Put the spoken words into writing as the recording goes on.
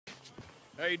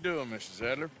How you doing, Mrs.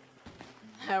 Adler?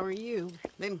 How are you?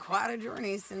 Been quite a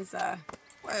journey since I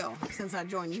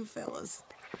joined you fellas.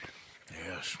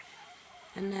 Yes.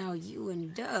 And now you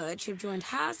and Dutch have joined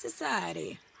high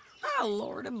society. Oh,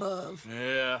 Lord above.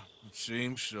 Yeah, it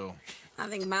seems so. I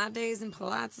think my days in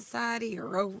polite society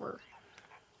are over.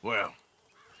 Well,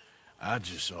 I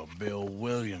just saw Bill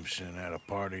Williamson at a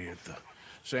party at the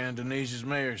San Denise's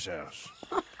mayor's house.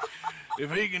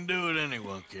 If he can do it,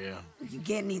 anyone can. You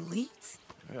get any leads?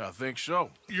 Yeah, I think so.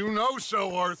 You know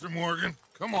so, Arthur Morgan.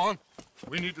 Come on,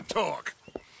 we need to talk.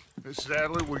 Mrs.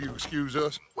 Adler, will you excuse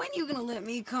us? When you gonna let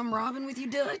me come robbing with you,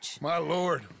 Dutch? My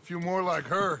lord, a few more like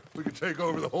her, we could take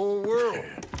over the whole world.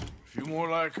 Yeah. A few more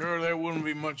like her, there wouldn't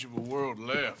be much of a world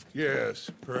left.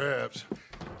 Yes, perhaps.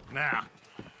 Now,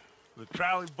 the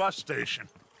trolley bus station.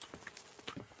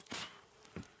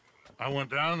 I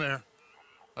went down there.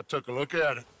 I took a look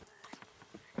at it.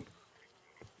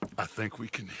 I think we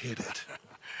can hit it.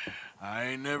 I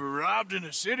ain't never robbed in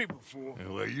a city before.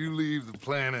 Yeah, well, you leave the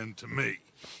planning to me.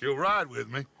 You'll ride with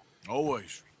me?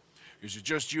 Always. Is it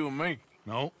just you and me?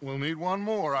 No, we'll need one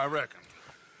more, I reckon.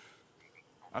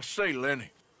 I say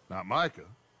Lenny. Not Micah.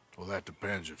 Well, that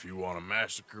depends if you want a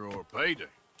massacre or a payday.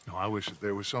 No, I wish that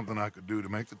there was something I could do to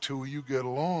make the two of you get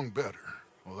along better.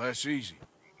 Well, that's easy.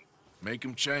 Make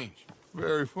them change.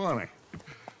 Very funny.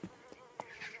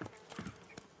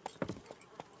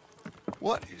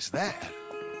 What is that?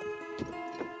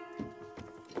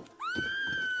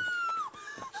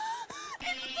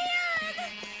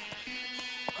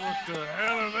 What the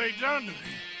hell have they done to me?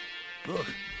 Look,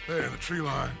 there in the tree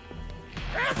line.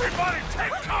 Everybody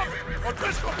take cover!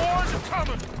 O'Driscoll boys are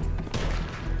coming!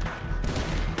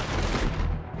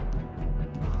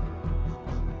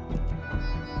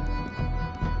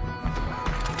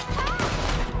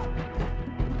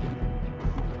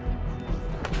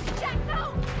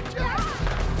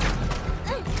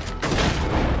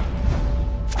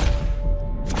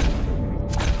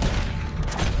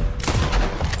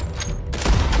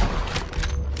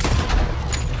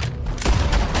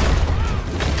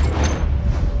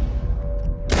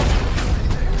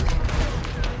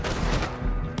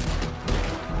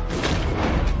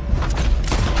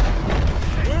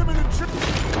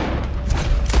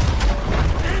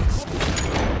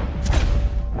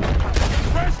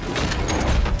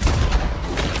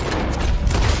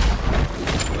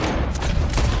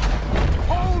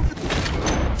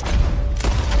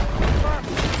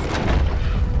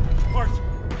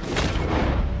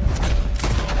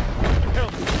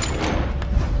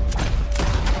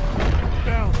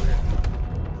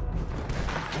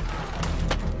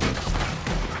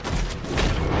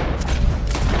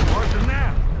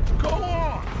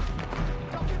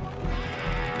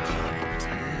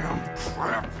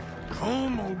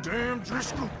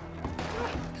 Driscoll!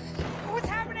 What's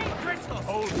happening? Driscoll!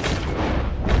 Hold it.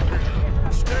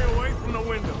 Stay away from the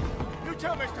window. You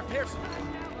tell Mr. Pearson.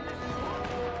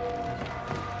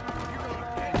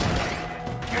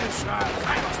 Get inside.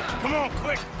 Come on,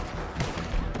 quick.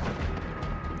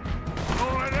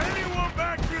 Don't let anyone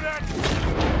back through that...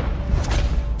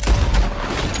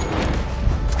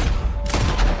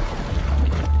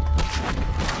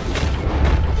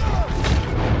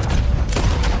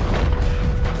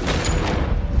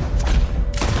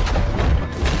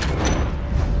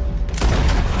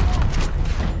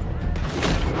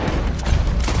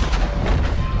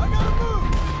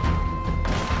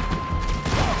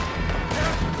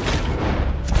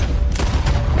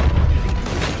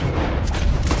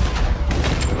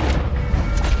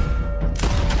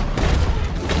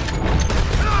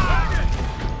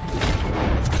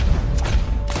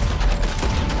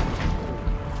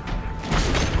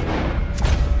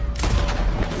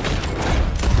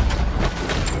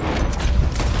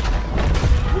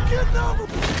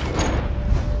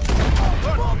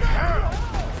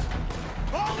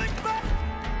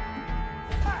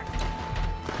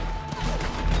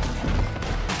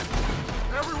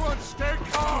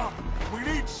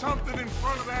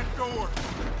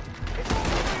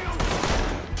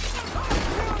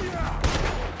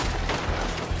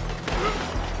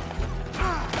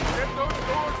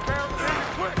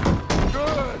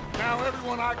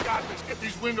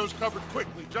 Windows covered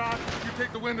quickly. John, you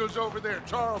take the windows over there.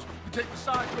 Charles, you take the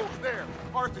side doors there.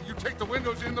 Arthur, you take the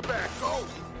windows in the back. Go!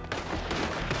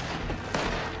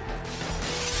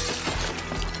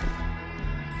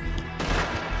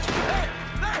 Hey!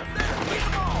 There! Get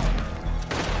them all!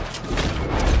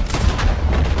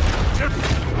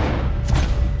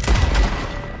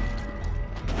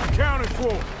 Accounted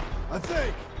for. I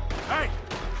think. Hey!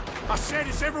 I said,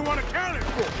 is everyone accounted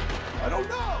for? I don't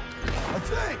know. I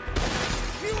think.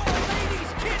 You old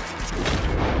ladies, kids!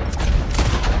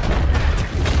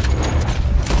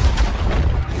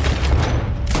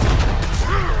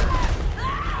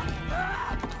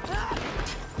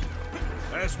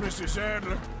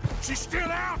 Sadler. She's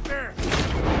still out there!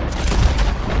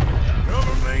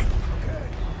 Cover me. Okay.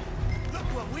 Look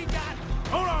what we got.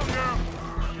 Hold on, girl.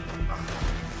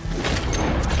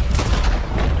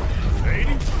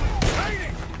 Sadie?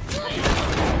 Sadie!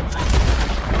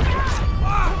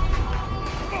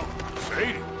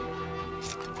 Sadie!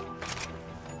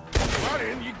 Why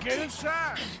didn't you get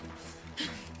inside?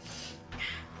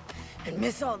 And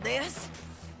miss all this?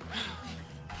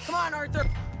 Come on, Arthur.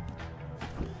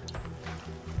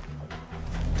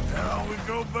 Now we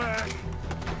go back.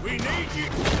 We need you.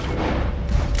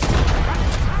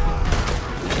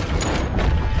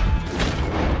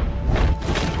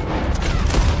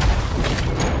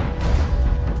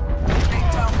 They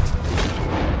don't.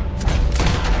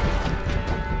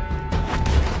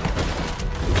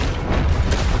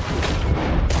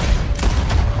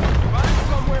 Find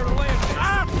somewhere to land.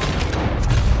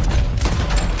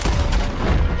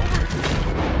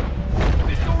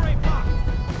 This door ain't locked.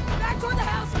 Back toward the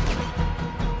house.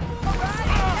 All right,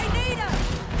 they need us.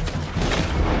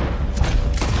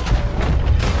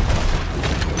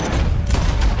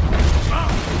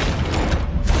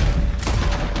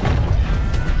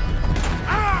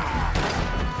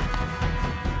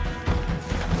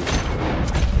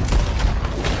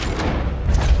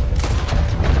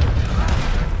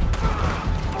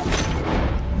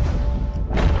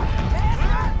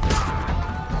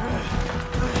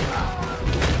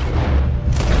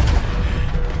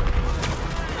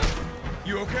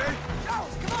 You okay?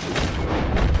 Charles, come on.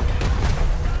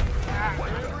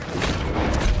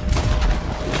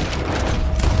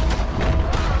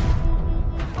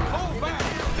 Hold back.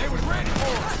 They was ready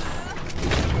for us.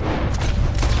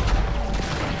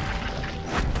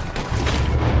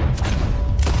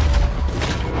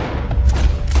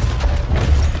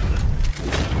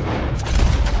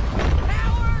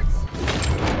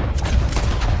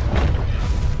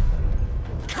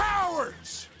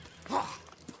 Cowards!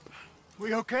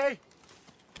 We okay?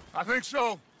 I think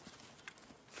so.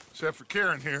 Except for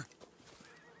Kieran here.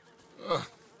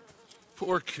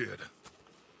 Poor kid.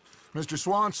 Mr.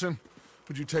 Swanson,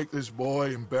 would you take this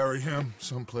boy and bury him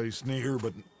someplace near,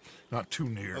 but not too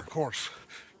near? Of course.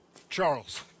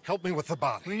 Charles, help me with the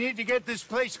body. We need to get this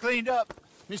place cleaned up.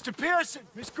 Mr. Pearson,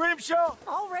 Miss Grimshaw.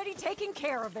 Already taking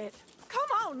care of it. Come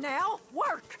on now,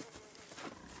 work.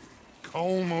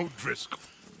 Colm O'Driscoll.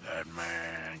 That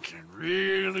man can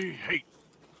really hate.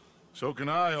 So can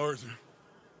I, Arthur.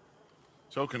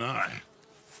 So can I.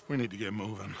 We need to get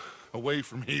moving. Away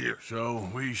from here. So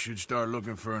we should start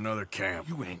looking for another camp.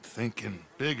 You ain't thinking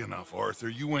big enough, Arthur.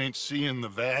 You ain't seeing the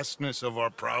vastness of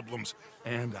our problems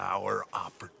and our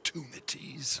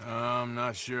opportunities. I'm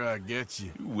not sure I get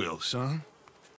you. You will, son.